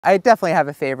I definitely have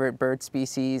a favorite bird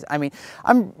species. I mean,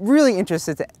 I'm really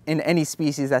interested in any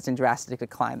species that's in drastic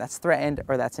decline, that's threatened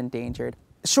or that's endangered.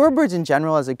 Shorebirds in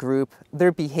general as a group,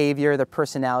 their behavior, their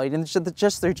personality, and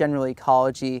just their general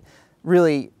ecology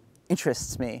really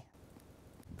interests me.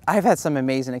 I've had some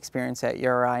amazing experience at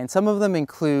URI, and some of them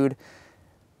include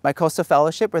my coastal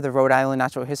fellowship with the Rhode Island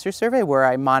Natural History Survey, where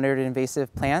I monitored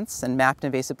invasive plants and mapped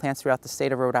invasive plants throughout the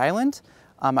state of Rhode Island.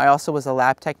 I also was a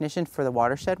lab technician for the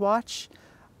Watershed Watch.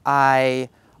 I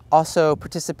also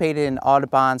participated in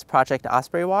Audubon's Project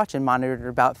Osprey Watch and monitored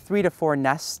about 3 to 4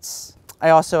 nests.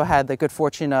 I also had the good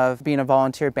fortune of being a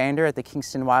volunteer bander at the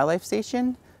Kingston Wildlife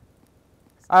Station.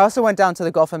 I also went down to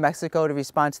the Gulf of Mexico to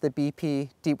respond to the BP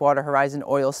Deepwater Horizon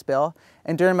oil spill.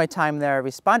 And during my time there, I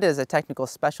responded as a technical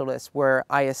specialist where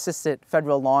I assisted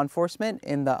federal law enforcement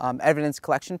in the evidence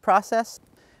collection process.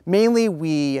 Mainly,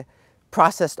 we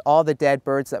processed all the dead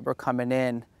birds that were coming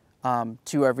in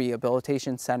to our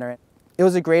rehabilitation center. It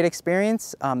was a great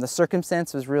experience. The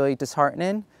circumstance was really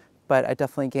disheartening, but I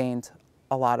definitely gained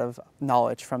a lot of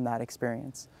knowledge from that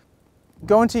experience.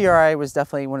 Going to URI was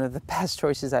definitely one of the best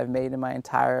choices I've made in my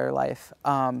entire life.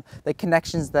 The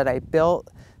connections that I built,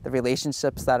 the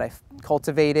relationships that I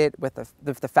cultivated with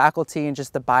the faculty and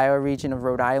just the bioregion of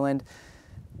Rhode Island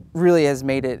really has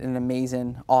made it an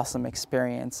amazing, awesome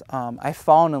experience. I've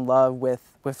fallen in love with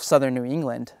Southern New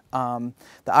England. The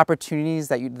opportunities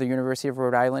that the University of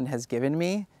Rhode Island has given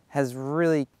me has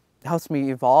really helped me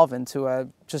evolve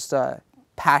into just a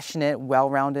passionate,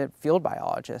 well-rounded field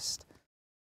biologist.